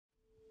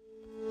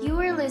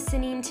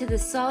listening to the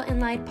Salt and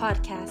Light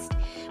podcast.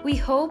 We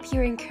hope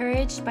you're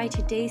encouraged by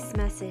today's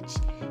message.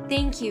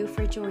 Thank you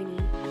for joining.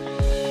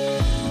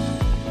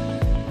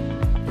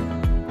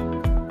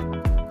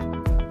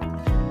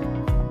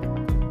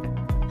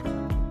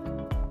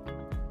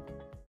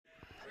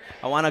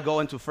 I want to go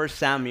into 1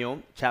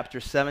 Samuel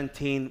chapter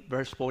 17,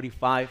 verse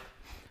 45.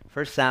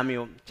 1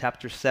 Samuel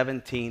chapter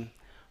 17,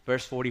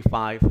 verse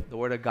 45. The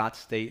word of God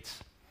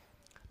states,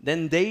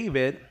 "Then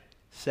David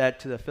said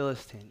to the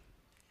Philistine,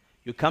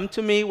 'You come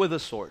to me with a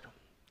sword,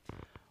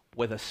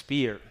 with a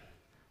spear,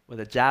 with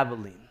a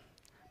javelin,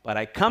 but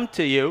I come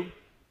to you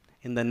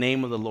in the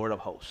name of the Lord of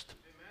hosts,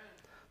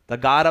 the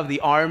God of the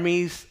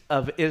armies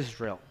of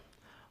Israel,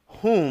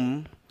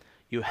 whom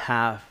you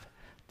have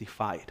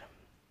defied.'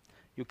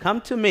 You come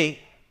to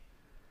me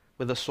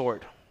with a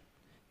sword.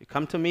 You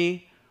come to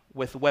me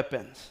with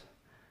weapons.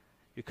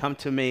 You come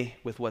to me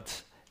with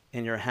what's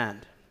in your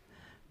hand.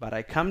 But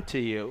I come to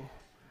you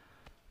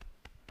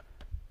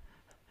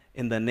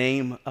in the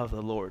name of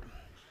the Lord,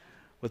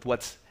 with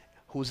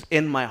who's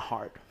in my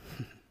heart.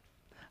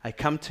 I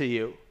come to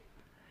you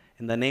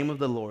in the name of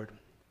the Lord,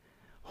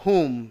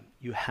 whom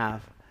you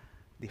have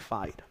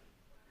defied."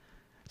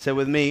 Say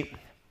with me,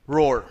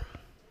 roar.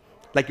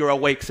 Like you're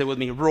awake, say with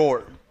me,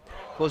 roar.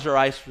 Close your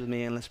eyes with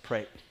me and let's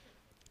pray.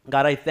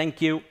 God, I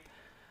thank you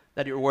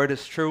that your word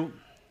is true,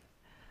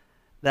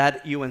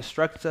 that you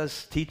instruct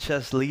us, teach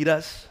us, lead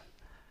us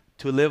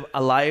to live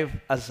a life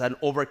as an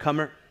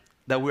overcomer,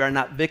 that we are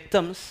not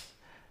victims,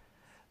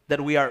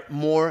 that we are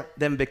more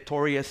than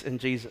victorious in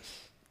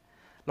Jesus.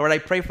 Lord, I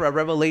pray for a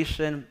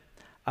revelation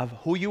of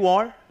who you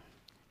are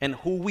and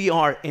who we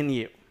are in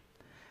you.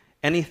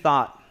 Any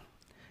thought,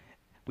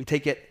 we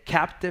take it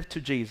captive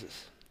to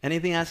Jesus.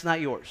 Anything that's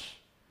not yours,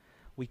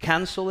 we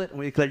cancel it and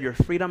we declare your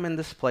freedom in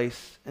this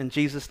place. In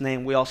Jesus'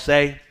 name, we all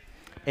say,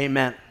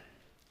 amen.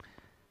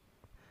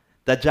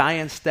 The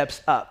giant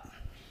steps up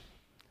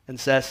and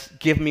says,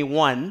 "Give me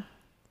one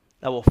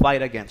that will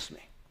fight against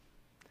me.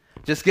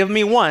 Just give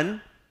me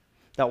one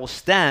that will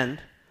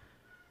stand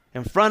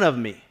in front of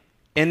me.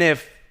 And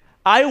if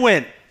I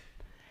win,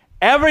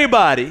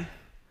 everybody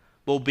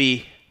will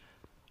be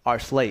our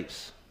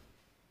slaves.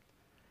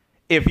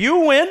 If you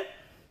win,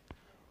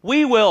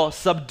 we will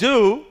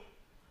subdue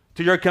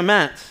to your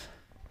commands.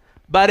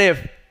 But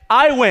if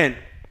I win,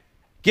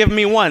 give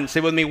me one." Say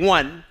with me,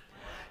 one.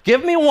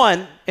 Give me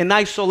one in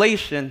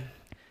isolation.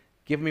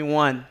 Give me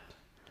one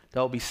that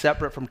will be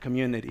separate from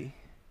community.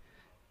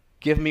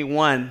 Give me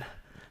one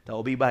that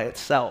will be by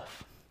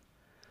itself,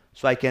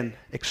 so I can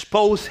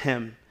expose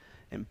him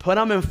and put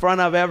him in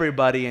front of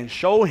everybody and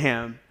show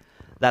him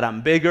that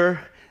I'm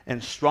bigger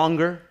and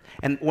stronger.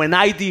 And when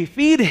I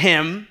defeat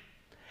him,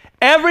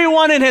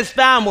 everyone in his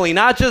family,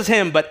 not just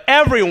him, but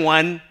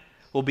everyone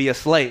will be a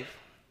slave.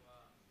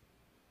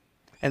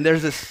 And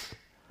there's this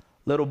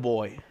little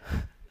boy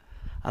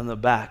on the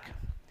back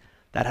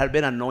that had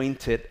been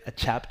anointed a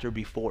chapter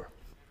before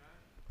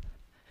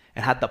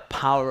and had the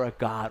power of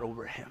God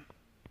over him.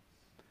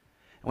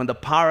 And when the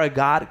power of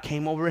God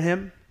came over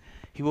him,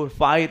 he would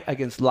fight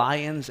against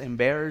lions and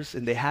bears,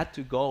 and they had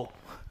to go.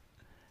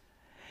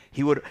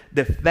 He would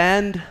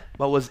defend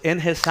what was in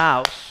his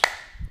house.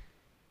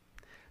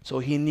 So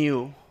he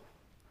knew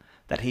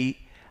that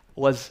he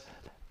was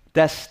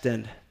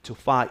destined to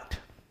fight.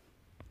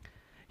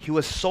 He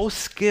was so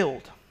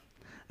skilled,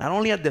 not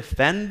only at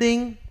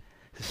defending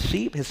his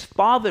sheep, his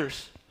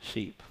father's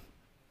sheep,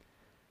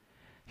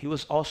 he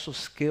was also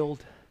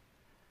skilled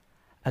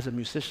as a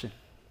musician.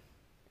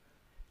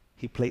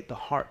 He played the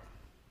harp.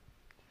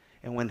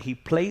 And when he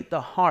played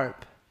the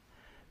harp,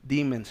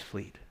 demons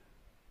fled.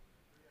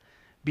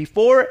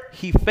 Before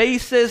he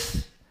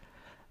faces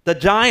the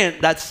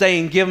giant that's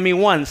saying, "Give me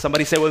one,"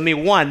 somebody say with me,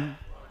 one.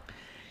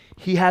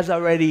 He has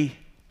already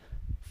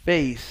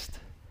faced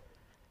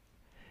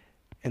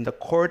in the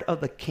court of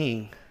the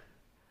king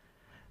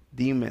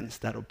demons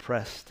that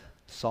oppressed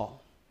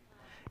Saul.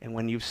 And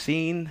when you've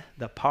seen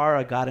the power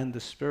of God in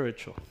the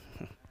spiritual,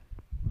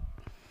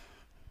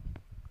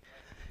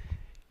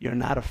 you're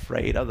not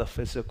afraid of the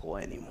physical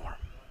anymore.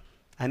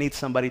 I need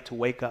somebody to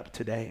wake up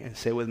today and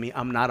say with me,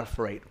 "I'm not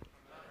afraid."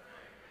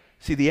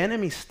 See, the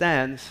enemy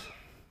stands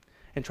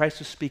and tries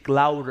to speak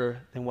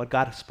louder than what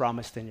God has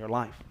promised in your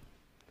life.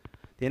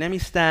 The enemy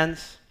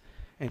stands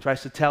and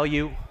tries to tell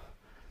you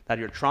that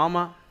your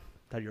trauma,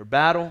 that your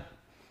battle,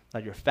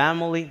 that your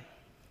family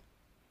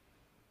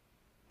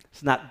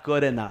is not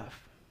good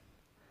enough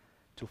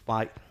to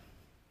fight.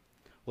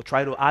 Will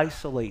try to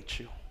isolate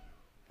you.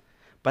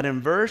 But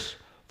in verse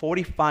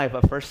 45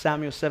 of 1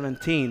 Samuel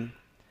 17,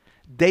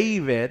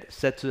 David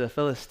said to the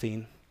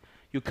Philistine,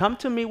 "You come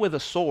to me with a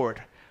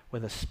sword,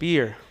 with a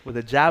spear, with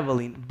a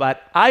javelin,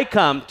 but I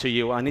come to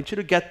you." I need you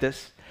to get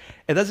this.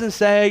 It doesn't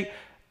say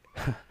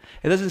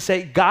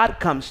God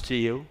comes to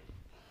you.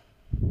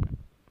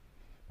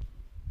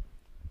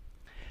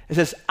 It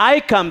says,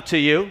 "I come to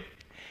you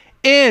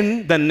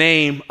in the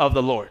name of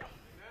the Lord."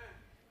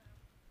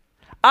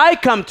 I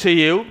come to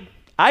you,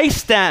 I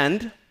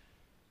stand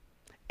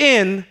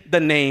in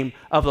the name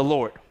of the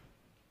Lord.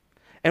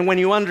 And when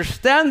you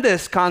understand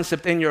this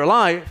concept in your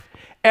life,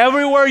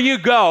 everywhere you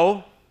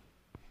go,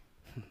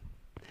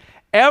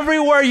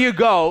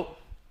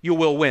 you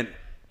will win.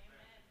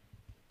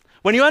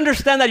 When you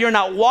understand that you're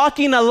not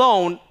walking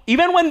alone,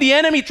 even when the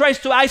enemy tries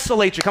to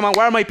isolate you. Come on,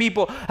 where are my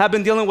people have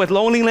been dealing with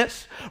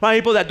loneliness? My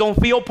people that don't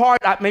feel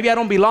part. Maybe I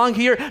don't belong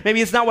here.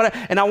 Maybe it's not what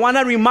and I want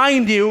to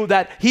remind you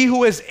that he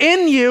who is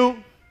in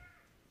you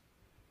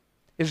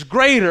is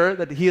greater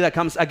than he that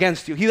comes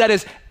against you. He that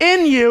is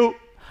in you,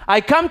 I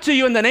come to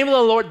you in the name of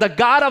the Lord, the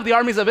God of the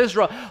armies of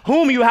Israel,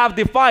 whom you have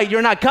defied.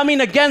 You're not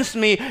coming against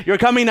me. You're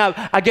coming up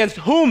against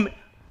whom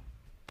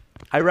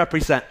I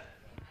represent.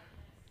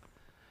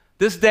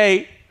 This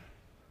day,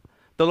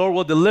 the Lord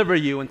will deliver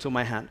you into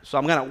my hand. So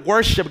I'm going to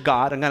worship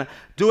God. I'm going to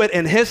do it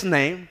in his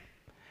name.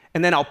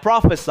 And then I'll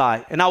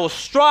prophesy. And I will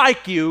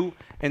strike you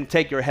and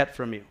take your head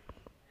from you.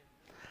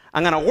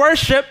 I'm going to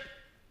worship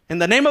in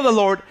the name of the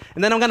Lord.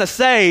 And then I'm going to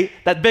say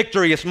that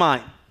victory is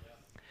mine.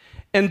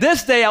 And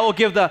this day I will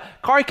give the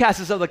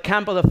carcasses of the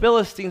camp of the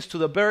Philistines to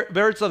the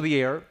birds of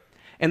the air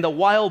and the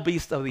wild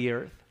beasts of the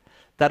earth.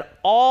 That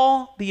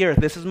all the earth,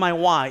 this is my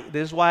why.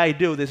 This is why I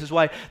do. This is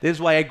why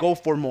I go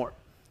for more.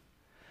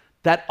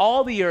 That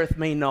all the earth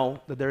may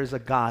know that there is a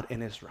God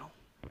in Israel.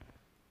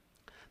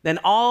 Then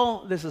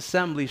all this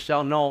assembly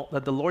shall know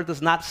that the Lord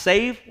does not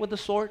save with the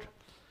sword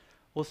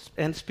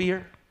and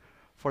spear,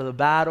 for the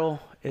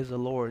battle is the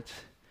Lord's,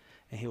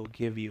 and he will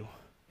give you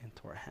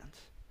into our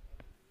hands.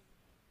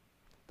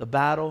 The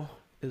battle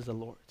is the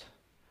Lord's.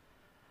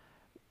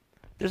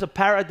 There's a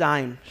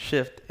paradigm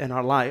shift in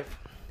our life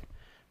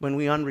when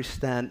we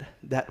understand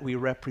that we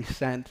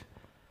represent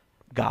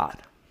God.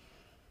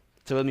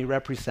 So let me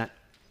represent.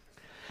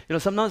 You know,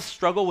 sometimes I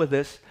struggle with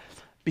this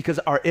because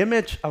our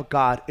image of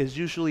God is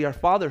usually our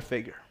father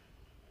figure.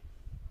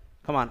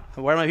 Come on,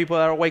 where are my people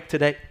that are awake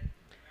today?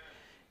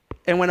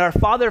 And when our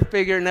father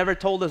figure never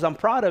told us, I'm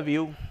proud of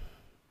you,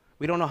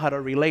 we don't know how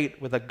to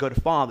relate with a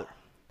good father.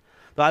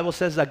 The Bible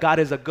says that God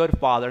is a good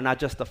father, not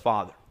just a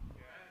father.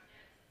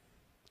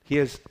 He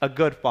is a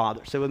good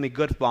father. Say with me,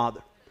 good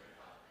father.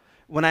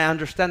 When I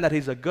understand that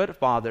he's a good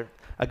father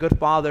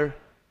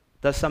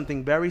does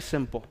something very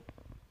simple.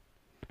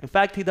 In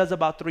fact, he does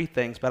about 3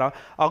 things, but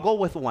I'll go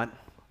with one.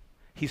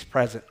 He's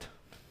present.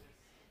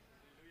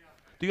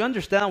 Do you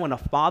understand when a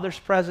father's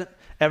present,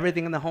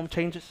 everything in the home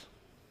changes?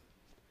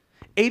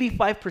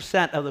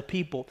 85% of the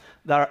people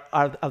that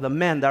are of the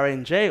men that are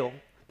in jail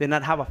did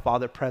not have a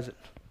father present.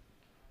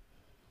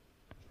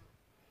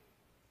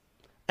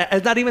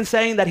 It's not even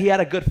saying that he had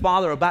a good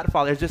father or a bad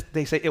father. It's just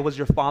they say it was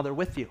your father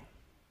with you.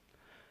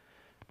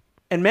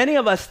 And many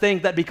of us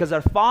think that because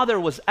our father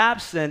was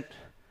absent,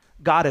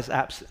 God is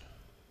absent.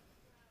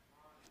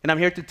 And I'm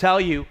here to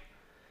tell you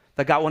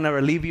that God will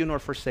never leave you nor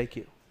forsake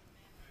you.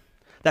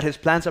 That his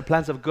plans are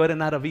plans of good and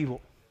not of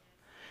evil.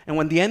 And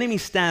when the enemy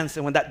stands,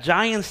 and when that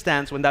giant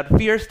stands, when that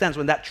fear stands,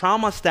 when that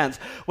trauma stands,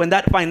 when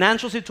that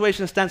financial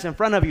situation stands in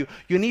front of you,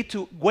 you need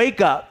to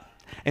wake up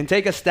and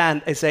take a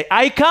stand and say,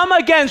 I come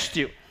against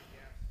you.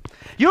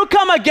 You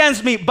come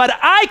against me, but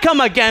I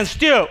come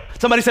against you.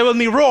 Somebody say with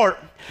me, roar.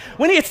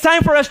 It's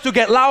time for us to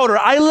get louder.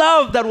 I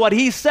love that what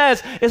he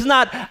says is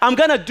not, I'm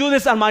going to do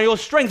this on my own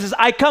strength. It's,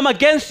 I come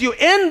against you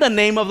in the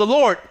name of the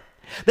Lord.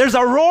 There's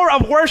a roar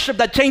of worship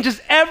that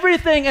changes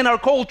everything in our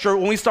culture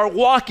when we start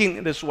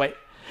walking this way.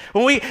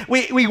 When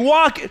we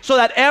walk so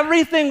that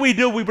everything we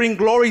do, we bring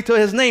glory to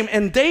his name.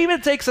 And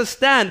David takes a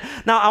stand.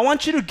 Now, I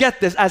want you to get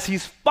this. As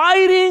he's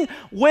fighting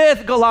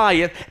with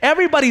Goliath,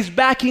 everybody's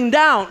backing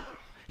down.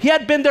 He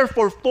had been there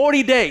for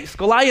 40 days.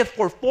 Goliath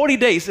for 40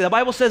 days. The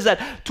Bible says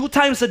that 2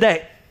 times a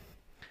day.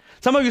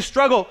 Some of you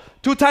struggle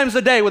 2 times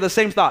a day with the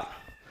same thought.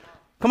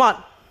 Come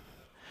on.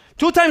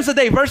 2 times a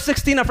day. Verse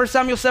 16 of 1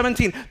 Samuel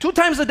 17. 2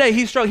 times a day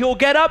he struggles. He'll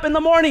get up in the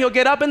morning. He'll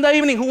get up in the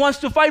evening. Who wants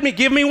to fight me?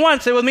 Give me one.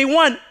 Say with me,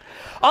 one.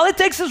 All it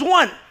takes is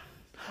one.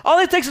 All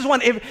it takes is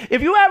one.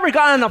 If you ever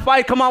got in a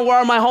fight, come on, where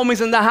are my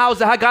homies in the house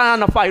that got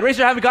in a fight? Raise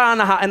your hand if you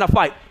got in a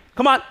fight.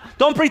 Come on.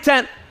 Don't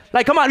pretend.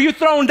 Like, come on, you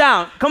thrown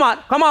down. Come on,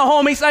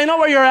 homies. I know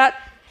where you're at.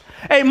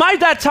 Hey, my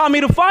dad taught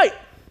me to fight.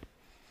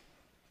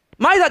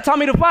 My dad taught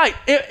me to fight.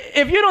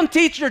 If you don't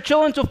teach your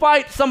children to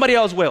fight, somebody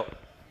else will.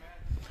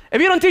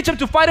 If you don't teach them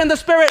to fight in the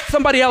spirit,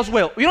 somebody else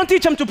will. If you don't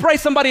teach them to pray,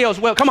 somebody else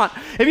will. Come on.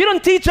 If you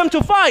don't teach them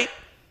to fight,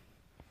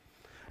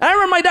 I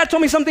remember my dad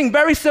told me something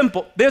very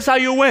simple. This is how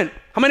you win.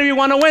 How many of you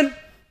want to win?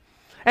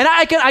 And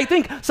I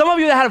think some of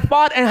you that have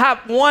fought and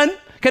have won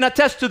can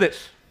attest to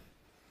this.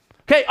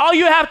 Okay, all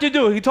you have to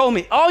do, he told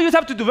me, all you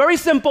have to do, very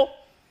simple,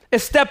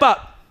 is step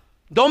up.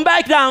 Don't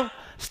back down,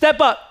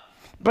 step up.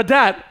 But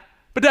dad,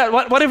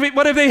 what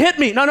if they hit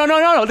me?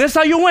 No, this is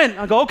how you win.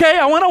 I go, okay,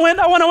 I want to win,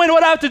 what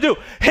do I have to do?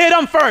 Hit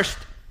them first.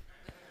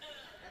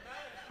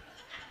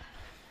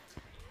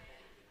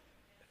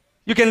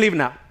 You can leave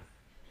now.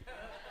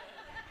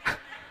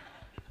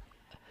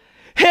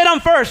 Hit them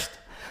first.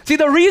 See,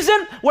 the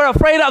reason we're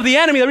afraid of the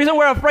enemy, the reason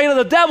we're afraid of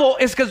the devil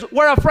is because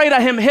we're afraid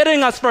of him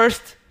hitting us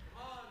first.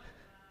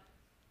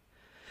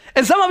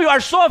 And some of you are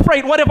so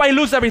afraid, what if I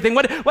lose everything?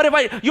 What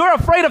if you're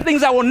afraid of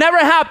things that will never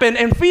happen,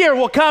 and fear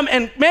will come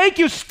and make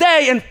you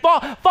stay and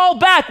fall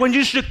back when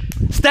you should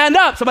stand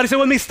up. Somebody say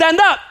with me, stand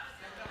up.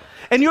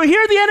 And you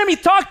hear the enemy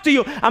talk to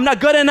you. I'm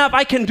not good enough.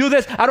 I can do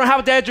this. I don't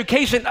have the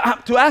education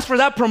to ask for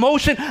that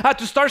promotion,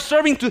 to start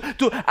serving,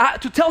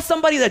 to tell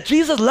somebody that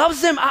Jesus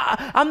loves them.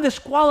 I'm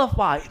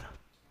disqualified.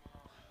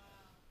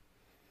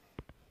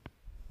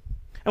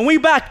 And we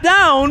back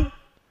down.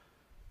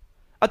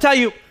 I'll tell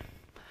you,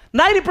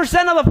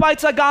 90% of the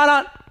fights I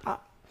got on,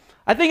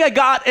 I think I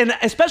got, and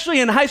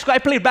especially in high school, I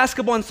played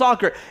basketball and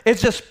soccer.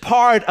 It's just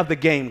part of the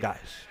game, guys.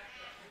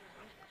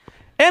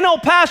 In El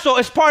Paso,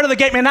 it's part of the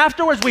game. And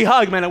afterwards, we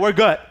hug, man, and we're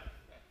good. A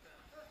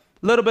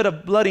little bit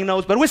of bloody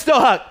nose, but we still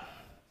hug.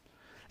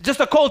 Just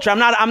a culture.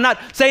 I'm not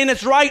saying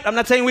it's right. I'm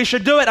not saying we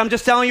should do it. I'm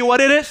just telling you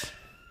what it is.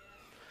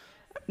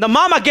 The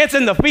mama gets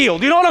in the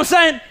field. You know what I'm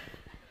saying?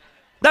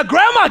 The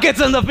grandma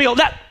gets in the field.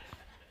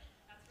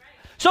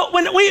 So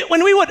when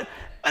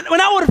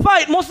I would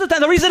fight, most of the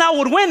time, the reason I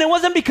would win, it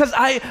wasn't because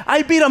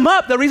I beat them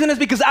up. The reason is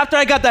because after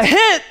I got the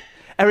hit,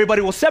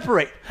 everybody will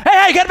separate.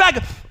 Hey, get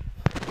back.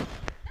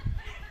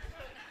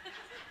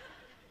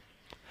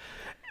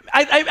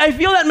 I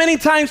feel that many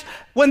times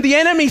when the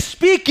enemy's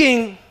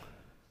speaking,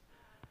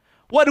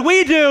 what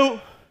we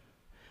do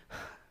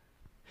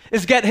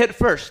is get hit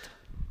first.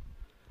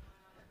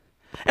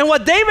 And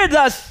what David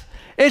does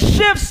is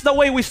shifts the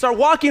way we start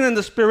walking in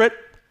the Spirit.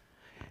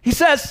 He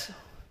says,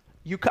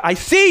 I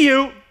see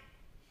you,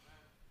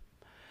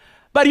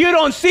 but you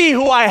don't see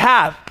who I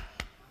have.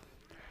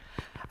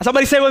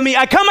 Somebody say with me,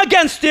 I come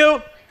against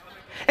you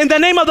in the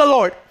name of the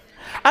Lord.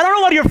 I don't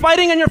know what you're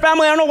fighting in your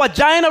family. I don't know what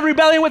giant of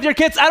rebellion with your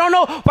kids. I don't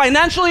know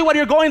financially what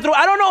you're going through.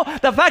 I don't know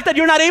the fact that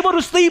you're not able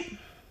to sleep.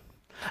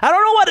 I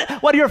don't know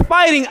what you're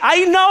fighting.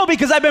 I know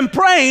because I've been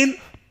praying.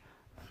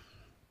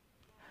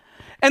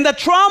 And the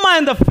trauma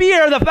and the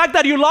fear, the fact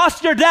that you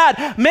lost your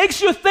dad,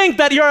 makes you think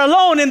that you're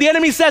alone. And the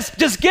enemy says,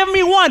 just give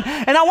me one.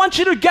 And I want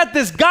you to get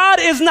this. God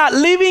is not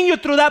leaving you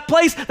through that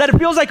place that it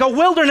feels like a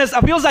wilderness.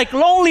 It feels like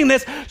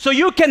loneliness so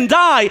you can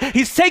die.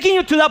 He's taking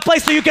you to that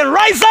place so you can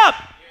rise up.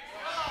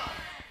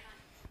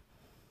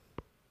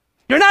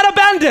 You're not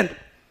abandoned.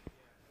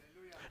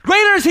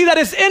 Greater is he that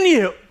is in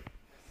you.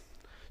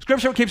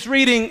 Scripture keeps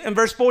reading in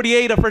verse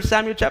 48 of 1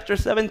 Samuel chapter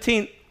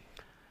 17.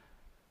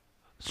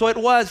 So it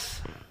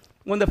was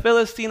when the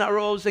Philistine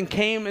arose and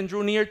came and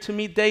drew near to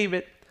meet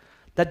David,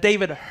 that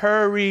David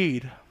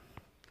hurried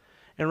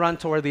and ran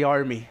toward the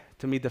army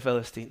to meet the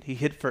Philistine. He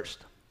hid first.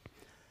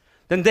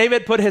 Then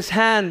David put his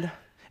hand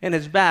in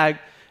his bag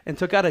and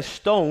took out a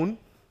stone,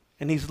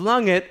 and he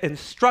slung it and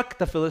struck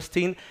the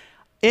Philistine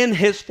in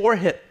his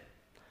forehead.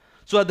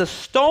 So that the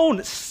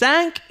stone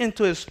sank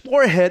into his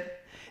forehead,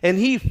 and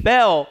he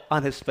fell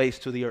on his face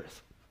to the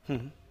earth.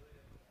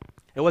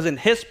 It wasn't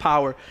his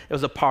power, it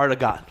was a power of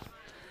God.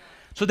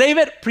 So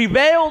David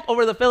prevailed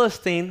over the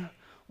Philistine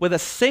with a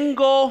sling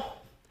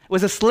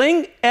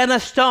and a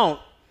stone,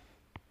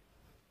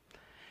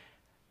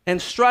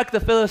 and struck the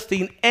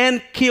Philistine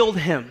and killed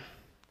him.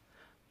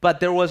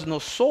 But there was no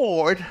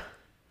sword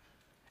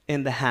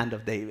in the hand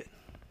of David.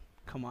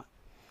 Come on.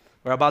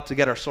 We're about to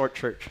get our sword,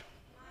 church.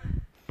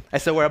 I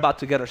said we're about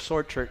to get our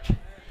sword, church.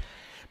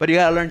 But you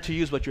got to learn to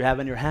use what you have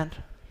in your hand.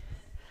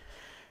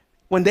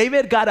 When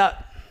David got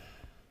up,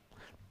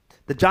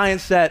 the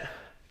giant said,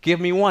 give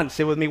me one.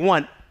 Say with me,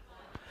 one.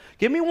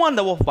 Give me one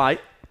that will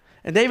fight.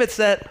 And David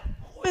said,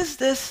 who is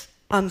this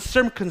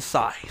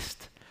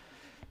uncircumcised?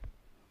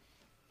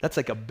 That's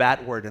like a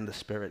bad word in the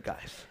Spirit,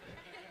 guys.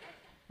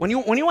 When you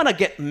want to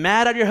get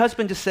mad at your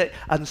husband, just say,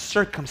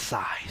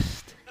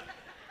 uncircumcised.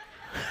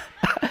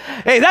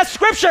 Hey, that's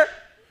scripture.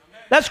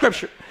 That's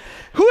scripture.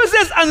 Who is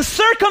this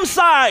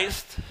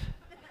uncircumcised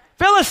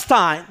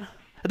Philistine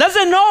that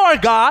doesn't know our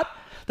God,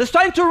 that's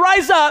trying to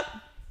rise up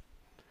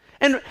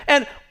and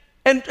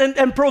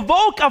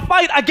provoke a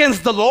fight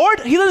against the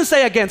Lord? He doesn't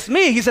say against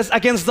me. He says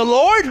against the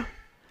Lord,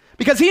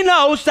 because he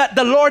knows that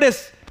the Lord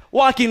is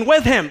walking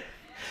with him.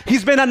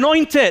 He's been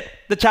anointed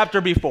the chapter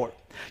before.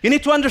 You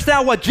need to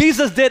understand what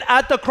Jesus did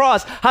at the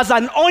cross has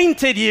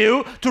anointed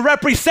you to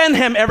represent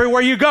him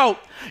everywhere you go.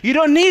 You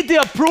don't need the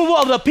approval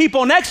of the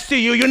people next to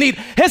you. You need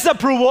his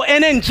approval.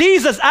 And in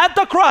Jesus at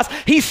the cross,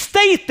 he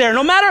stayed there.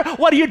 No matter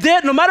what you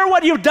did, no matter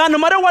what you've done, no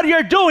matter what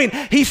you're doing,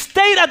 he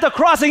stayed at the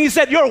cross and he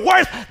said, you're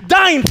worth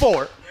dying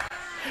for.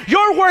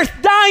 You're worth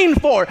dying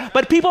for.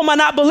 But people might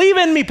not believe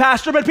in me,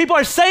 Pastor, but people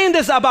are saying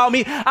this about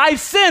me.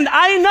 I've sinned,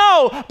 I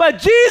know, but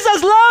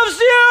Jesus loves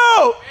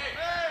you.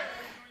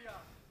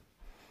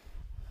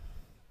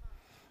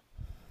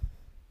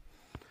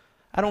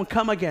 I don't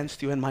come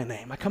against you in my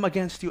name. I come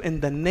against you in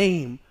the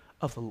name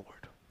of the Lord.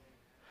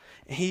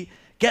 And he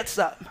gets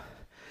up.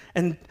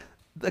 And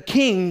the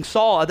king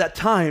Saul at that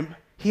time,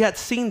 he had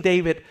seen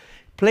David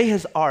play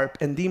his harp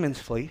and demons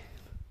flee.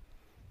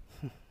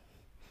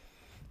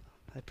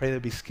 I pray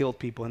there'll be skilled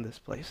people in this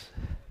place.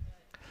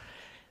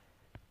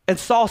 And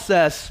Saul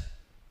says,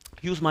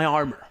 use my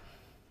armor.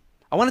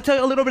 I want to tell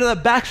you a little bit of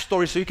the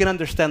backstory so you can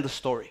understand the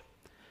story.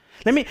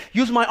 Let me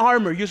use my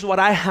armor, use what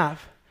I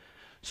have,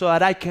 so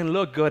that I can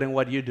look good in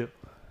what you do.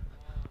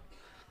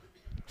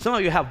 Some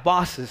of you have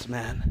bosses,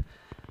 man.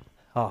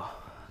 Oh,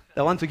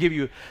 they want to give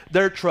you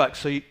their truck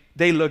so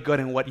they look good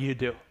in what you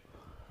do.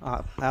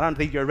 I don't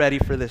think you're ready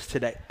for this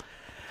today.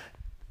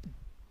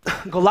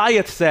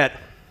 Goliath said,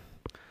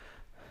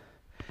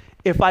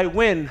 if I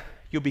win,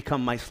 you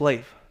become my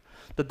slave.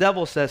 The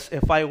devil says,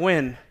 if I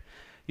win,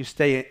 you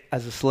stay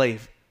as a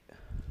slave.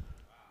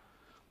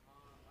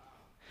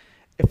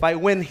 If I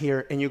win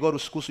here and you go to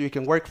school so you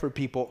can work for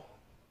people,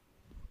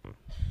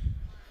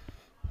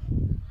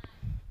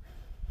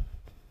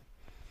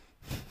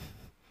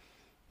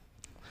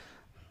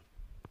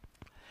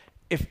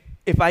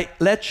 if I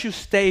let you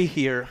stay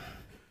here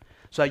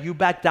so that you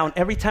back down,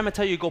 every time I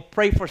tell you go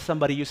pray for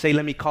somebody, you say,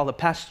 let me call the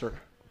pastor.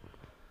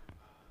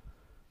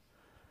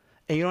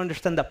 And you don't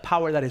understand the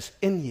power that is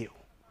in you.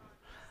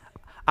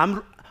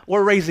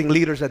 We're raising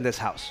leaders in this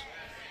house.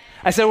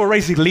 I said we're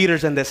raising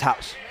leaders in this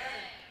house.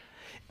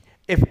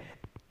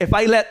 If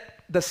I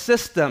let the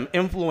system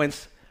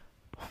influence,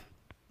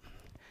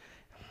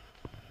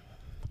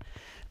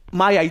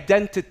 my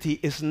identity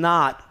is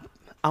not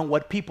on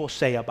what people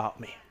say about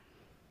me.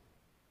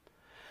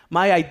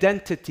 My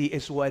identity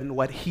is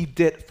what he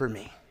did for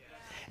me.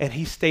 And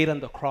he stayed on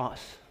the cross.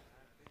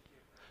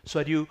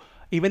 So that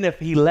even if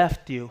he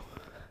left you,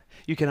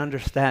 you can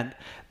understand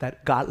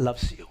that God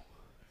loves you.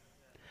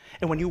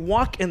 And when you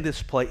walk in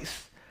this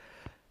place,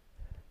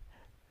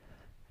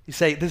 you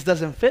say, this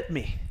doesn't fit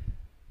me.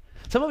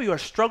 Some of you are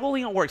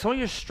struggling at work. Some of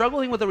you are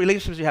struggling with the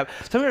relationships you have.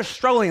 Some of you are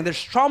struggling, and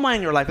there's trauma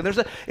in your life, and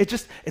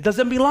it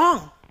doesn't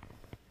belong.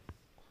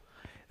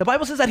 The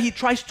Bible says that he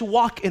tries to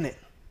walk in it.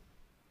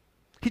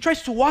 He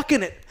tries to walk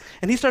in it,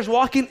 and he starts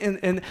walking,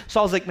 and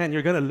Saul's like, man,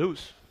 you're going to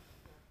lose.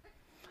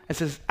 And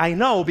says, I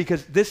know,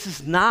 because this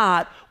is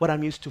not what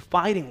I'm used to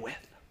fighting with.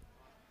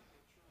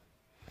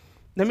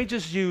 Let me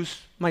just use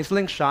my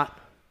slingshot.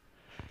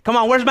 Come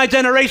on, where's my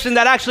generation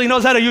that actually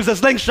knows how to use a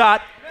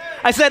slingshot?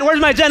 I said, where's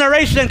my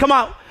generation? Come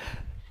on.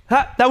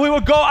 That we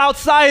would go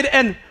outside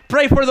and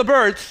pray for the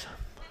birds.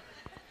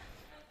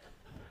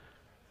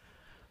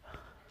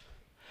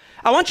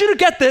 I want you to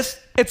get this.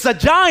 It's a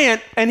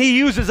giant, and he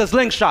uses a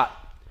slingshot.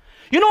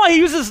 You know why he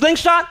uses a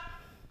slingshot?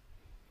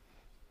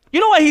 You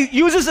know why he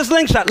uses a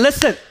slingshot?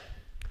 Listen.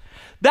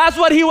 That's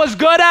what he was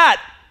good at.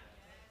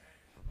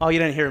 Oh, you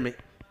didn't hear me.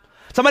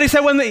 Somebody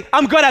said with me,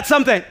 I'm good at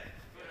something.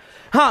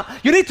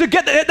 You need to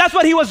get that. That's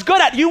what he was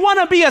good at. You want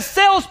to be a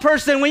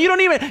salesperson when you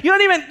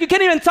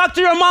can't even talk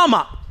to your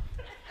mama.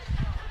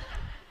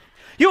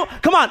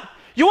 Come on.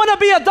 You want to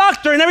be a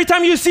doctor, and every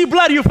time you see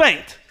blood, you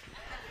faint.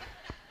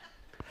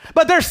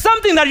 But there's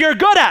something that you're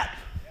good at.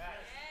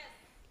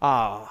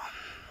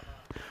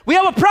 We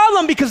have a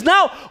problem because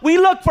now we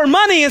look for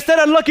money instead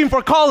of looking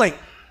for calling.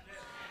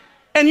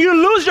 And you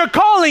lose your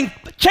calling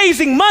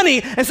chasing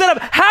money instead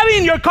of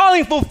having your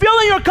calling,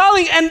 fulfilling your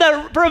calling, and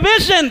the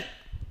provision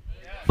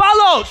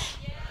follows.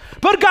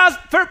 Put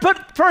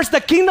first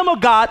the kingdom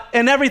of God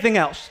and everything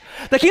else.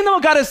 The kingdom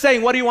of God is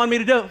saying, what do you want me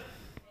to do?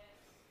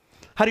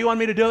 How do you want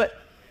me to do it?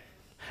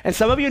 And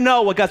some of you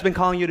know what God's been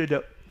calling you to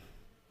do.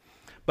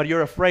 But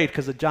you're afraid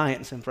because the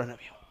giant's in front of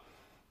you.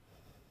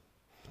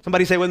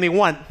 Somebody say with me,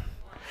 one.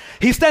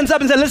 He stands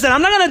up and says, listen,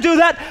 I'm not going to do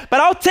that, but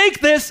I'll take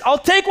this. I'll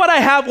take what I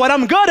have, what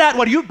I'm good at,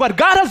 what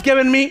God has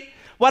given me,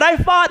 what I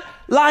fought,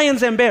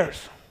 lions and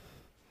bears.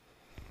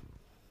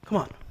 Come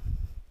on.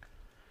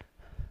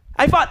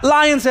 I fought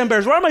lions and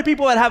bears. Where are my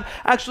people that have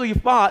actually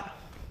fought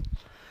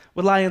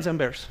with lions and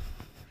bears?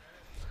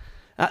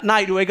 At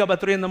night, you wake up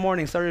at 3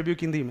 a.m, start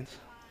rebuking demons.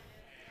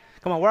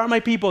 Come on, where are my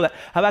people that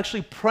have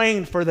actually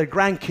prayed for their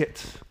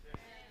grandkids?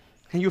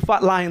 And you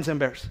fought lions and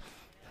bears.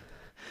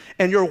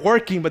 And you're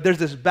working, but there's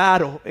this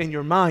battle in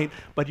your mind,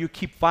 but you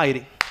keep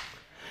fighting.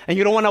 And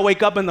you don't want to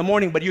wake up in the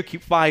morning, but you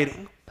keep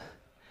fighting.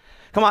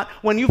 Come on,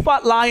 when you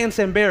fought lions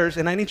and bears,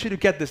 and I need you to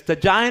get this, the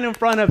giant in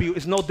front of you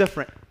is no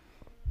different.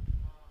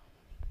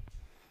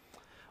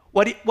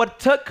 What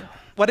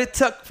it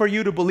took for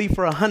you to believe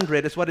for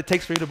 100 is what it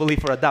takes for you to believe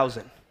for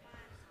 1,000.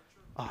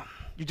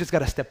 You just got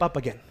to step up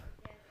again.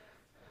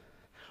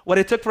 What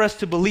it took for us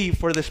to believe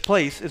for this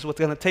place is what's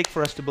going to take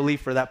for us to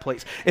believe for that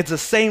place. It's the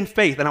same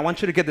faith, and I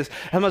want you to get this.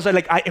 I'm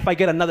like, if I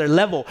get another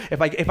level,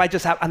 if I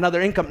just have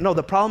another income. No,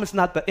 the problem is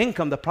not the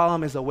income. The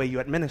problem is the way you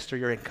administer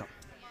your income.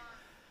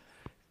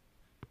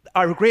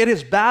 Our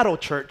greatest battle,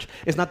 church,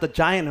 is not the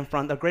giant in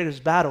front. The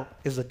greatest battle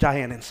is the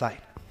giant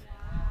inside.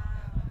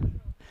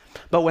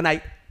 But when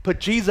I put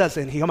Jesus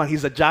in,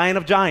 he's a giant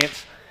of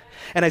giants.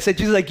 And I said,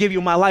 Jesus, I give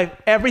you my life.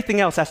 Everything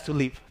else has to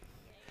leave.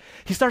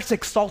 He starts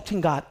exalting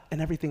God,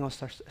 and everything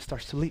else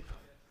starts to leave.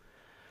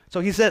 So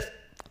he says,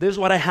 this is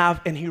what I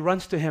have, and he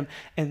runs to him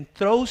and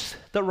throws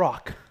the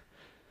rock.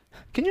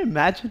 Can you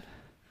imagine?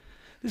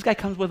 This guy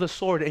comes with a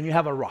sword, and you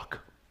have a rock.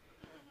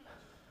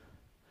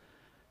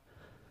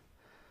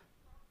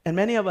 And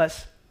many of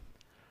us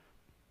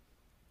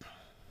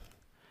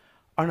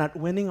are not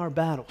winning our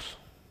battles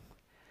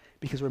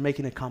because we're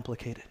making it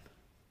complicated.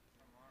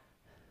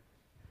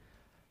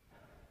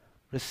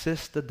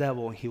 Resist the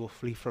devil, and he will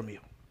flee from you.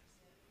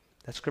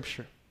 That's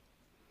scripture.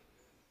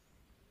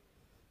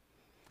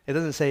 It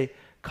doesn't say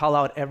call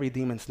out every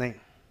demon's name.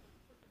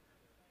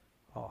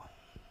 Oh.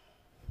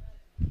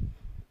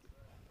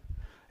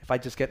 If I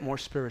just get more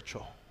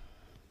spiritual,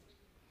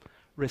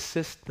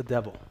 resist the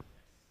devil.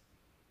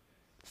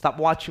 Stop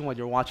watching what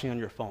you're watching on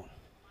your phone.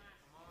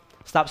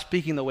 Stop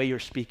speaking the way you're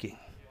speaking.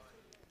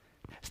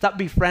 Stop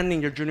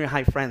befriending your junior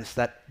high friends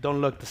that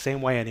don't look the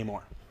same way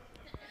anymore.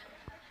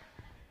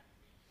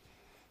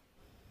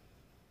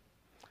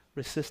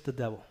 Resist the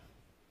devil.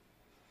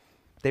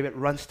 David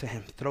runs to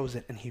him, throws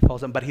it, and he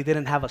falls down. But he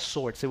didn't have a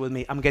sword. Say with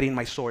me, I'm getting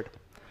my sword.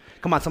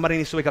 Come on, somebody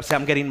needs to wake up, say,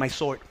 I'm getting my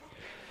sword.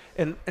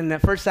 In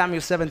 1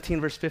 Samuel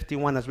 17, verse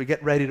 51, as we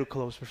get ready to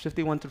close, verse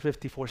 51 through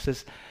 54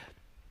 says,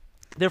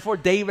 therefore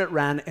David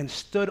ran and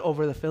stood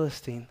over the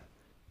Philistine,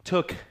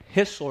 took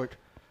his sword.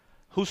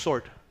 Whose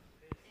sword?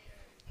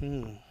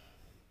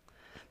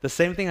 The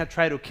same thing that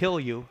tried to kill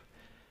you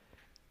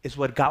is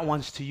what God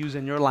wants to use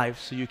in your life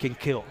so you can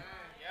kill.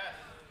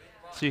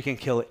 So you can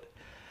kill it.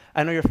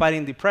 I know you're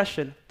fighting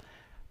depression,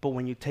 but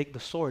when you take the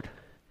sword,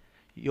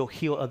 you'll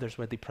heal others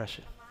with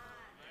depression.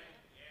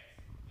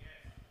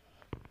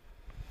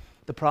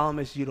 The problem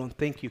is you don't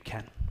think you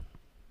can.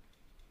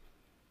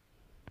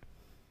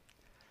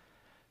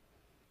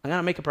 I'm going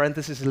to make a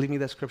parenthesis and leave me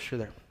that scripture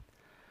there.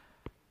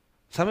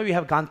 Some of you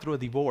have gone through a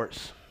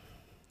divorce.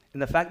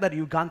 And the fact that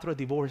you've gone through a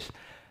divorce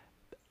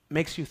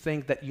makes you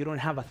think that you don't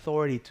have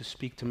authority to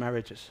speak to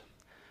marriages.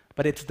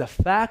 But it's the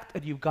fact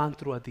that you've gone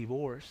through a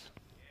divorce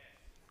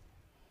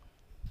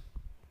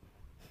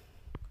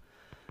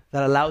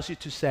that allows you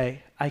to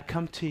say, I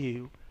come to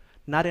you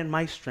not in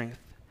my strength.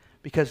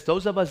 Because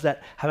those of us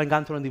that haven't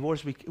gone through a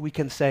divorce, we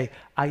can say,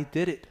 I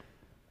did it.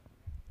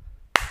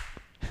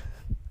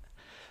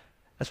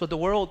 That's what the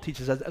world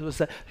teaches us. It was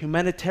a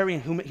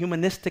humanitarian,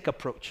 humanistic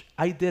approach.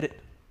 I did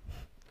it.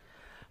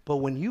 But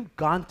when you've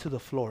gone to the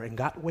floor and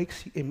God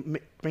wakes you,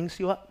 it brings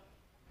you up,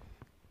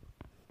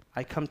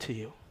 I come to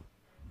you,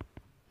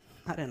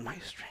 not in my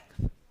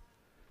strength.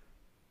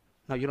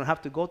 Now, you don't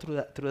have to go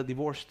through the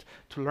divorce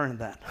to learn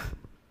that.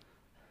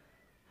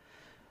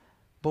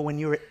 But when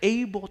you're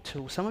able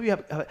to, some of you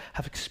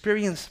have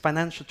experienced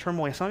financial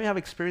turmoil, some of you have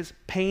experienced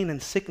pain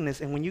and sickness,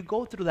 and when you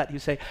go through that, you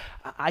say,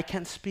 I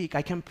can't speak,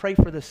 I can pray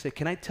for the sick.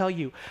 Can I tell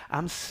you,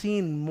 I'm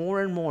seeing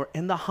more and more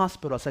in the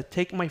hospital as I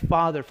take my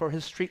father for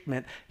his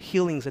treatment,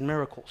 healings and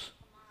miracles.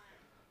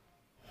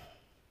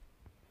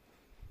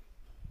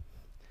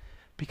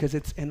 Because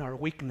it's in our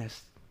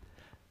weakness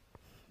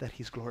that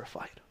he's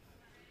glorified.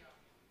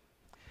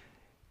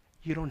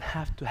 You don't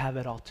have to have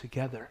it all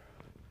together,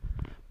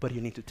 but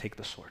you need to take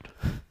the sword.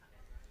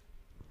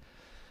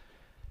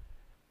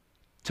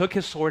 Took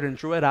his sword and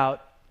drew it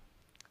out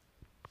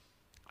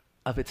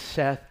of its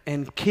sheath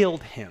and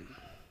killed him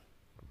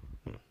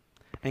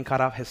and cut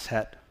off his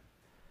head.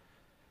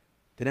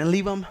 Didn't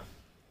leave him,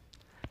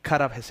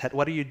 cut off his head.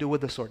 What do you do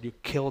with the sword? You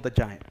kill the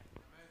giant.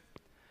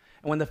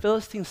 And when the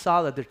Philistines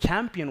saw that their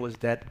champion was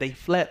dead, they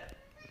fled.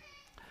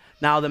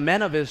 Now the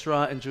men of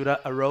Israel and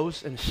Judah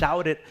arose and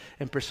shouted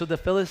and pursued the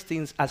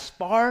Philistines as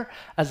far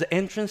as the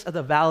entrance of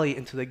the valley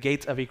into the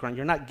gates of Ekron.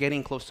 You're not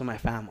getting close to my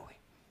family.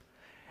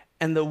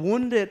 And the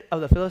wounded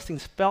of the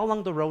Philistines fell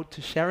along the road to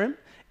Sharim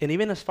and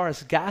even as far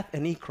as Gath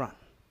and Ekron.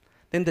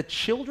 Then the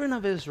children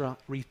of Israel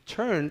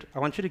returned. I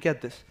want you to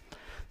get this.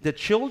 The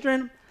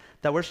children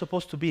that were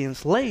supposed to be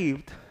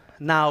enslaved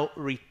now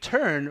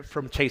return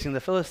from chasing the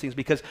Philistines,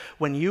 because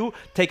when you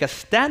take a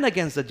stand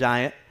against the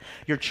giant,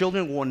 your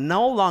children will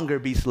no longer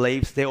be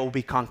slaves, they will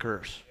be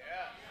conquerors.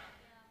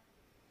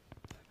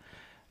 Yeah.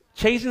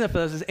 Chasing the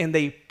Philistines, and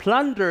they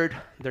plundered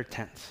their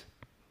tents.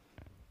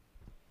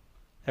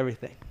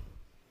 Everything.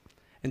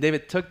 And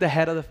David took the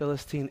head of the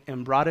Philistine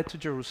and brought it to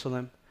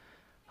Jerusalem.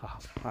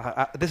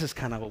 This is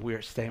kind of a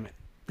weird statement.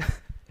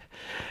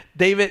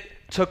 David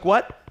took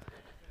what?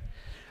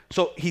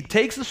 So he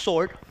takes the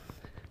sword,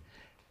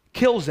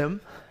 kills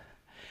him,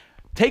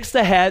 takes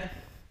the head,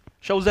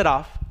 shows it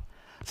off.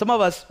 Some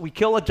of us, we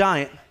kill a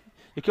giant.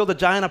 You kill the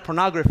giant of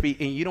pornography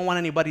and you don't want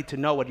anybody to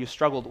know what you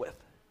struggled with.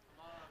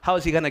 How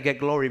is he going to get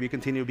glory if you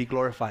continue to be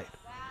glorified?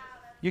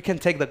 You can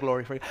take the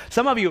glory for you.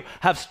 Some of you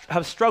have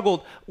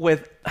struggled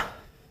with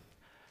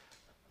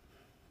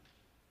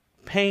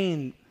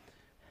pain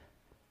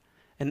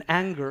and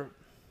anger,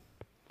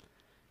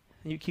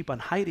 and you keep on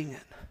hiding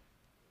it.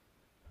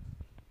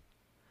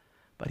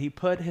 But he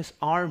put his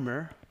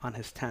armor on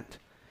his tent.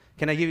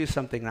 Can I give you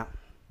something now?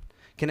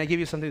 Can I give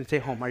you something to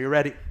take home? Are you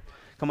ready?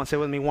 Come on, say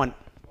with me, one.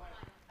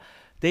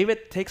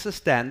 David takes a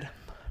stand,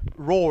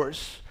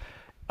 roars,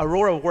 a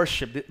roar of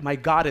worship. My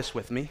God is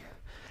with me.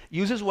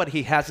 Uses what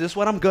he has. This is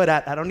what I'm good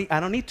at. I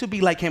don't need to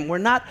be like him. We're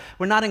not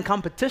in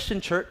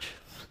competition, church.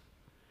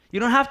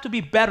 You don't have to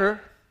be better.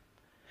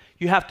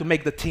 You have to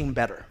make the team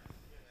better.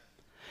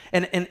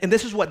 And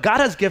this is what God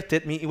has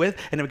gifted me with.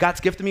 And if God's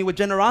gifted me with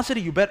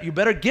generosity, you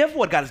better give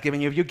what God has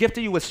given you. If you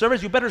gifted you with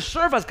service, you better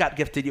serve as God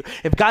gifted you.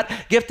 If God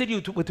gifted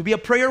you to be a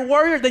prayer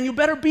warrior, then you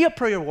better be a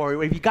prayer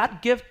warrior. If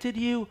God gifted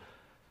you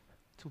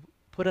to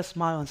put a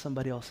smile on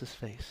somebody else's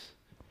face,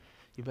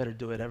 you better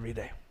do it every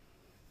day.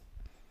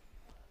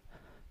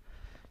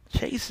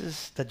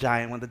 chases the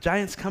giant. When the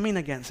giant's coming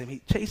against him,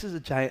 he chases the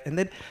giant, and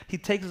then he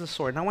takes the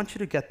sword. And I want you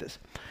to get this.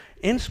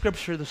 In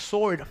Scripture, the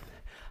sword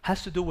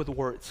has to do with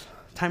words.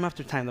 Time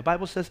after time, the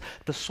Bible says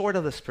the sword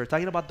of the Spirit,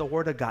 talking about the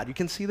Word of God. You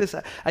can see this.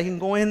 I can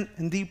go in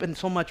and deep in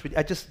so much, but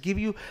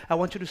I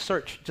want you to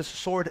search just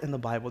sword in the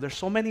Bible. There's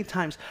so many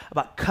times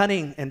about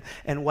cutting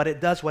and what it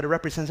does, what it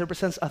represents. It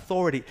represents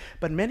authority.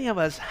 But many of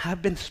us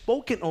have been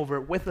spoken over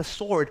with a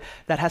sword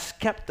that has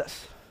kept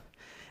us.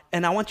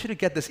 And I want you to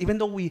get this. Even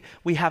though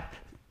we have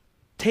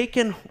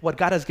taken what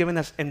God has given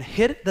us and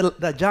hit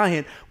the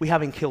giant, we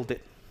haven't killed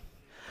it.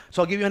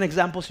 So I'll give you an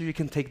example so you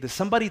can take this.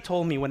 Somebody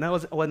told me when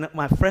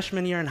my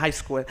freshman year in high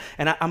school,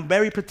 and I'm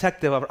very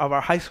protective of our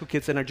high school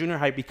kids and our junior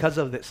high because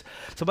of this.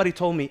 Somebody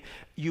told me,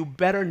 you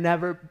better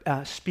never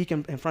speak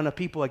in front of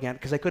people again,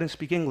 because I couldn't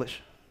speak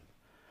English.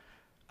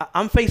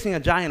 I'm facing a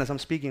giant as I'm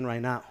speaking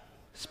right now,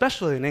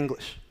 especially in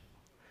English.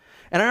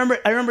 And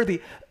I remember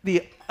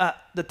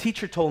the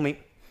teacher told me,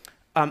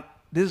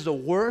 this is the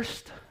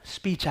worst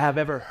speech I have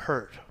ever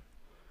heard.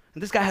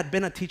 And this guy had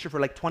been a teacher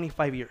for like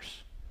 25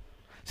 years.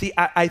 See,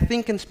 I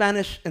think in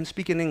Spanish and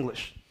speak in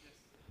English.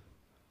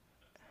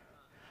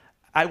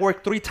 I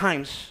work 3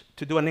 times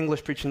to do an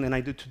English preaching than I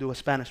do to do a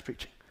Spanish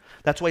preaching.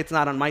 That's why it's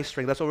not on my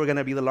strength. That's why we're going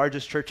to be the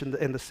largest church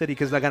in the city,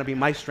 because it's not going to be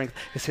my strength.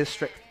 It's his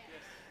strength.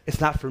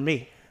 It's not for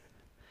me.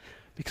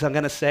 Because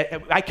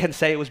I can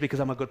say it was because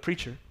I'm a good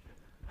preacher.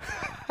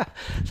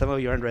 Some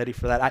of you aren't ready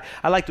for that.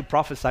 I like to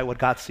prophesy what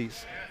God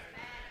sees.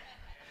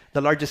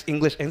 The largest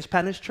English and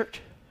Spanish church.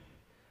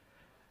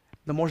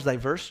 The most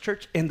diverse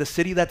church in the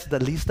city that's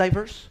the least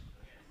diverse.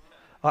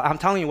 I'm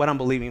telling you what I'm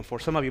believing for.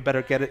 Some of you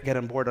better get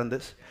on board on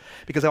this,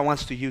 because God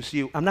wants to use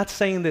you. I'm not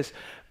saying this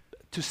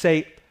to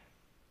say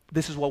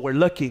this is what we're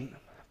looking,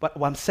 but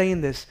I'm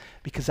saying this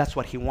because that's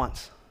what he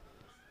wants.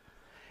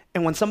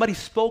 And when somebody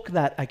spoke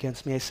that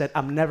against me, I said,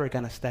 I'm never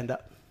going to stand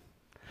up.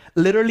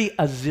 Literally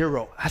a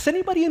 0. Has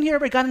anybody in here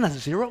ever gotten a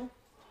 0?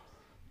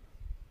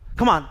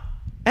 Come on.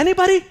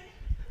 Anybody?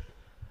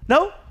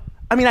 No?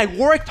 I mean, I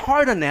worked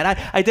hard on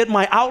that. I did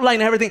my outline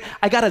and everything.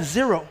 I got a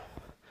 0.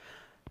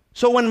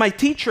 So when my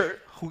teacher,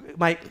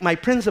 my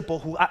principal,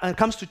 who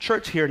comes to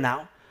church here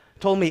now,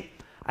 told me,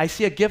 I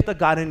see a gift of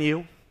God in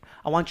you.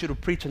 I want you to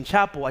preach in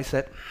chapel. I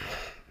said,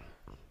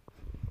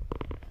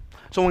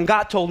 so when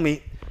God told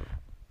me,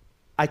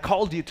 I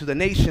called you to the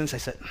nations, I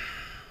said,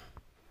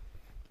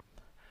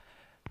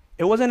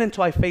 it wasn't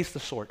until I faced the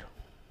sword.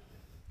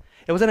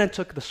 It wasn't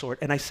until I took the sword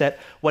and I said,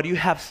 what you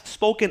have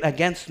spoken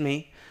against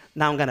me,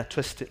 now I'm going to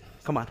twist it.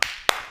 Come on.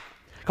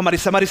 Come on,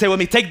 somebody say with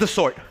me, take the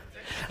sword.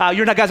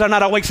 You guys are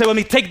not awake. Say with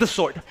me, take the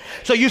sword.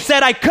 So you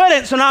said I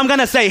couldn't, so now I'm going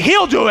to say,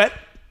 he'll do it.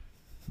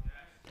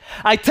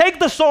 I take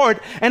the sword,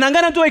 and I'm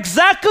going to do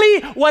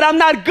exactly what I'm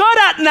not good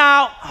at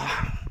now.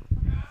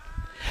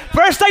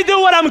 First I do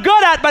what I'm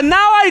good at, but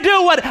now I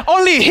do what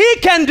only he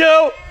can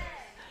do.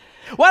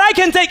 What I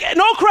can take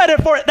no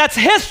credit for, that's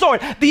his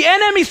sword, the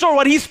enemy's sword,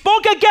 what he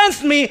spoke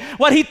against me,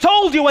 what he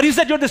told you, what he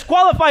said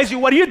disqualifies you,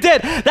 what you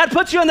did, that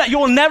puts you in that you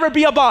will never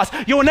be a boss.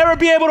 You will never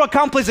be able to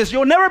accomplish this.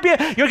 You're going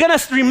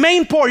to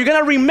remain poor. You're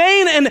going to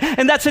remain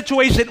in that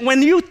situation.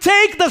 When you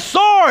take the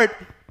sword,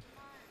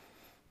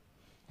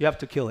 you have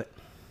to kill it.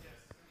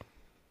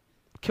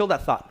 Kill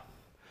that thought.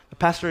 The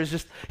pastor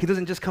he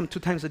doesn't just come 2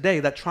 times a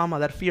day. That trauma,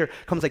 that fear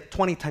comes like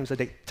 20 times a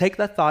day. Take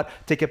that thought,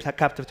 take it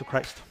captive to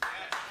Christ.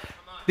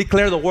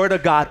 Declare the word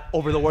of God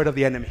over the word of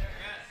the enemy.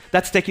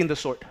 That's taking the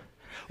sword.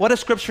 What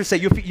does Scripture say?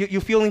 You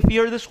feeling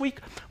fear this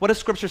week? What does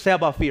Scripture say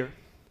about fear?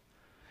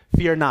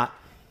 Fear not.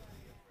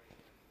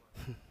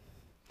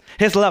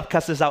 His love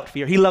casts out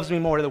fear. He loves me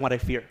more than what I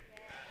fear.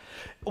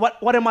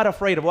 What am I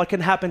afraid of? What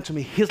can happen to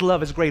me? His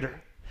love is greater.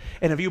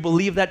 And if you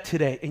believe that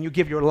today and you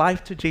give your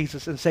life to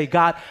Jesus and say,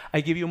 God,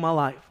 I give you my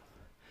life,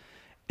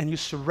 and you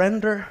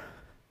surrender,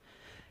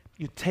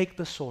 you take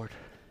the sword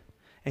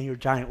and your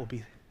giant will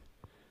be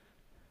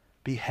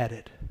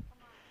beheaded.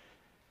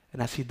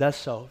 And as he does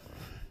so,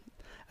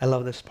 I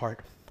love this part,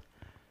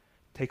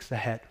 takes the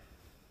head.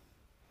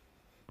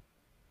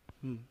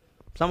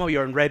 Some of you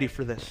aren't ready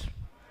for this.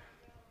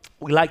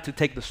 We like to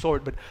take the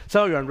sword, but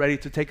some of you aren't ready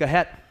to take a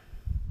head.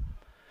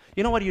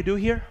 You know what you do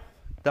here?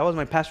 That was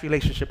my past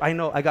relationship. I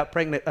know I got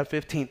pregnant at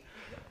 15,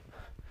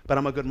 but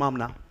I'm a good mom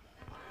now.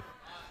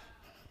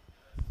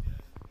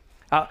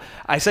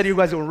 I said you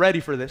guys were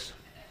ready for this.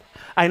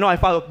 I know I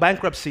filed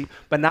bankruptcy,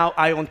 but now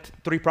I own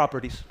 3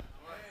 properties.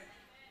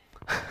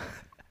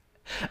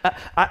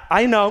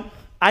 I know.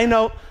 I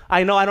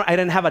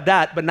didn't have a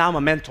dad, but now I'm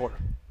a mentor.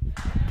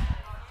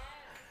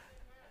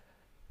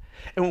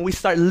 And when we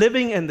start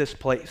living in this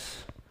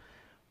place,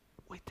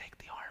 we take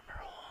the armor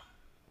home.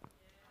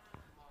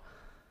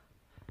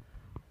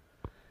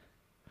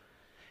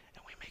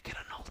 And we make it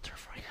an altar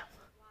for him.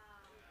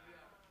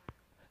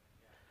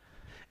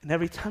 And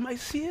every time I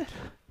see it,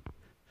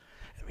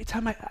 every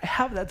time I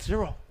have that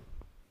 0,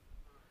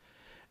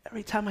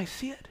 every time I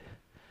see it,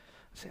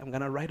 I say, I'm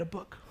going to write a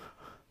book.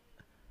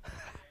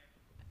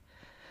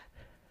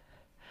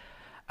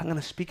 I'm going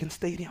to speak in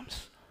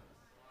stadiums.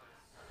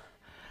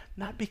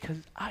 Not because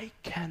I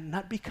can,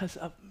 not because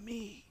of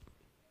me,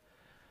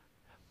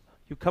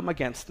 you come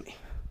against me.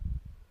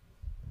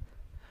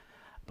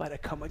 But I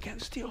come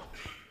against you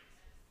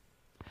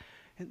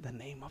in the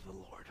name of the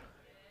Lord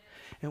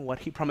and what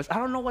he promised. I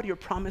don't know what your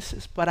promise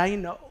is, but I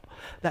know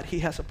that he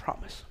has a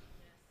promise.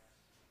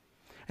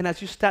 And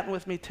as you stand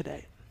with me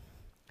today,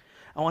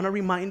 I want to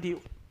remind you,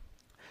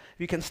 if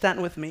you can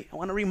stand with me, I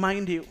want to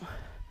remind you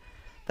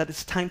that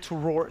it's time to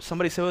roar.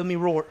 Somebody say with me,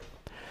 roar.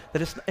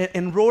 That is,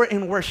 and roar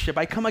in worship.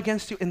 I come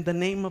against you in the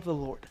name of the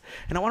Lord.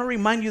 And I want to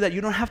remind you that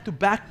you don't have to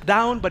back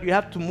down, but you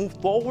have to move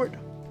forward.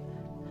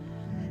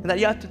 And that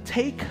you have to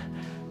take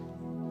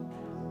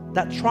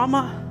that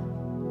trauma.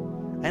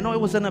 I know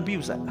it was an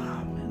abuse. Some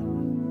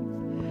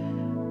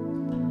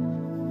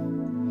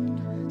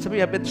of you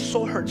have been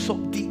so hurt, so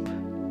deep.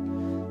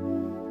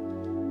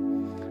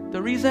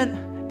 The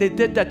reason they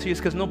did that to you is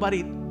because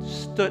nobody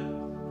stood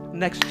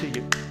next to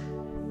you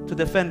to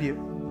defend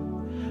you.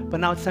 But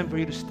now it's time for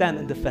you to stand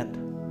and defend.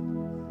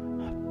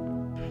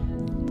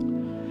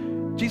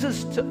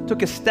 Jesus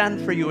took a stand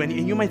for you, and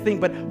you might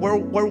think, but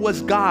where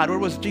was God? Where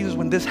was Jesus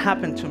when this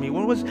happened to me?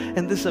 Where was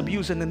in this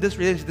abuse and in this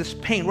relationship, this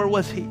pain? Where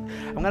was he?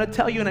 I'm going to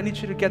tell you, and I need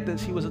you to get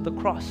this. He was at the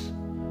cross.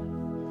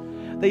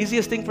 The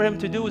easiest thing for him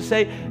to do is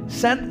say,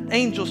 send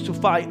angels to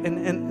fight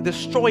and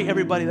destroy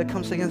everybody that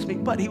comes against me.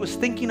 But he was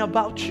thinking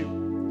about you.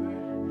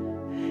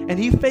 And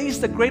he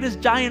faced the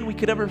greatest giant we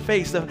could ever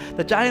face,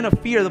 the giant of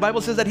fear. The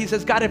Bible says that he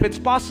says, God, if it's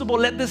possible,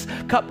 let this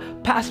cup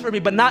pass from me,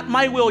 but not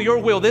my will, your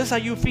will. This is how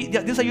you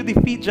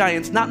defeat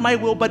giants. Not my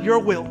will, but your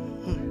will.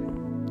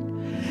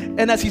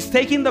 And as he's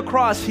taking the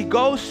cross, he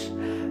goes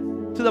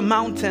to the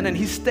mountain and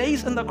he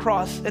stays on the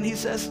cross and he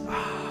says,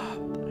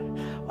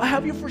 why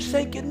have you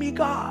forsaken me,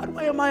 God?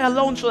 Why am I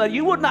alone? So that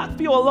you would not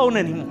feel alone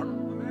anymore.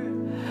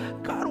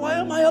 God, why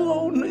am I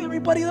alone?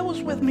 Everybody that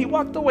was with me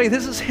walked away.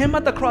 This is him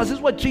at the cross. This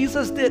is what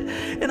Jesus did.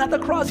 And at the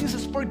cross, he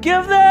says,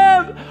 forgive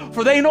them,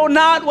 for they know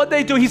not what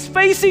they do. He's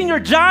facing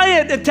your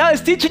giant and he's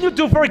teaching you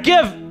to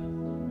forgive.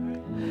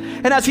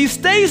 And as he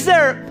stays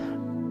there,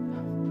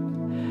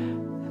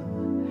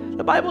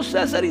 the Bible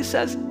says that he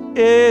says,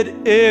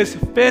 it is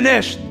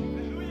finished.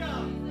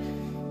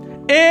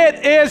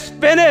 It is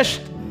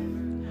finished.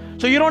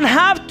 So you don't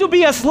have to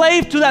be a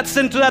slave to that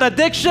sin, to that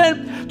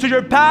addiction, to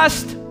your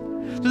past,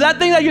 to that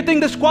thing that you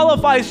think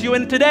disqualifies you.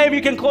 And today, if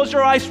you can close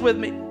your eyes with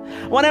me,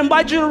 I want to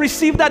invite you to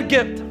receive that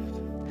gift.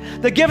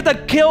 The gift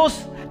that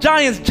kills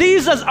giants.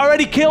 Jesus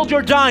already killed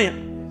your giant.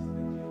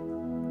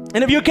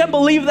 And if you can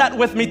believe that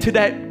with me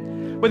today,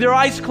 with your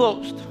eyes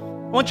closed,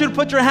 I want you to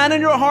put your hand in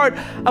your heart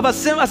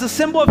as a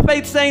symbol of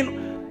faith,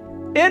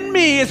 saying, in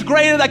me is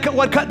greater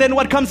than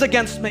what comes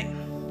against me.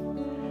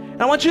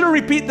 And I want you to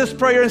repeat this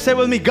prayer and say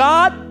with me,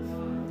 God,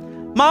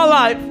 my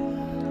life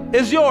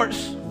is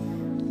yours.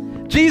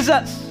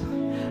 Jesus,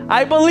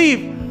 I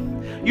believe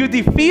you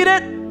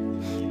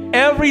defeated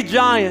every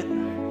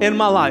giant in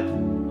my life.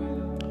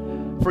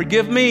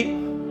 Forgive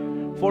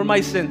me for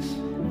my sins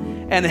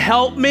and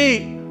help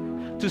me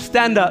to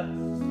stand up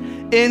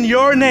in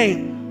your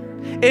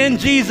name, in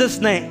Jesus'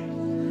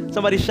 name.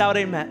 Somebody shout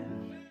amen.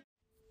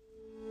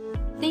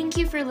 Thank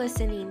you for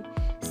listening.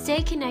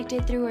 Stay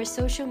connected through our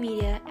social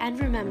media, and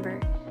remember,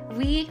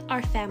 we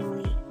are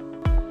family.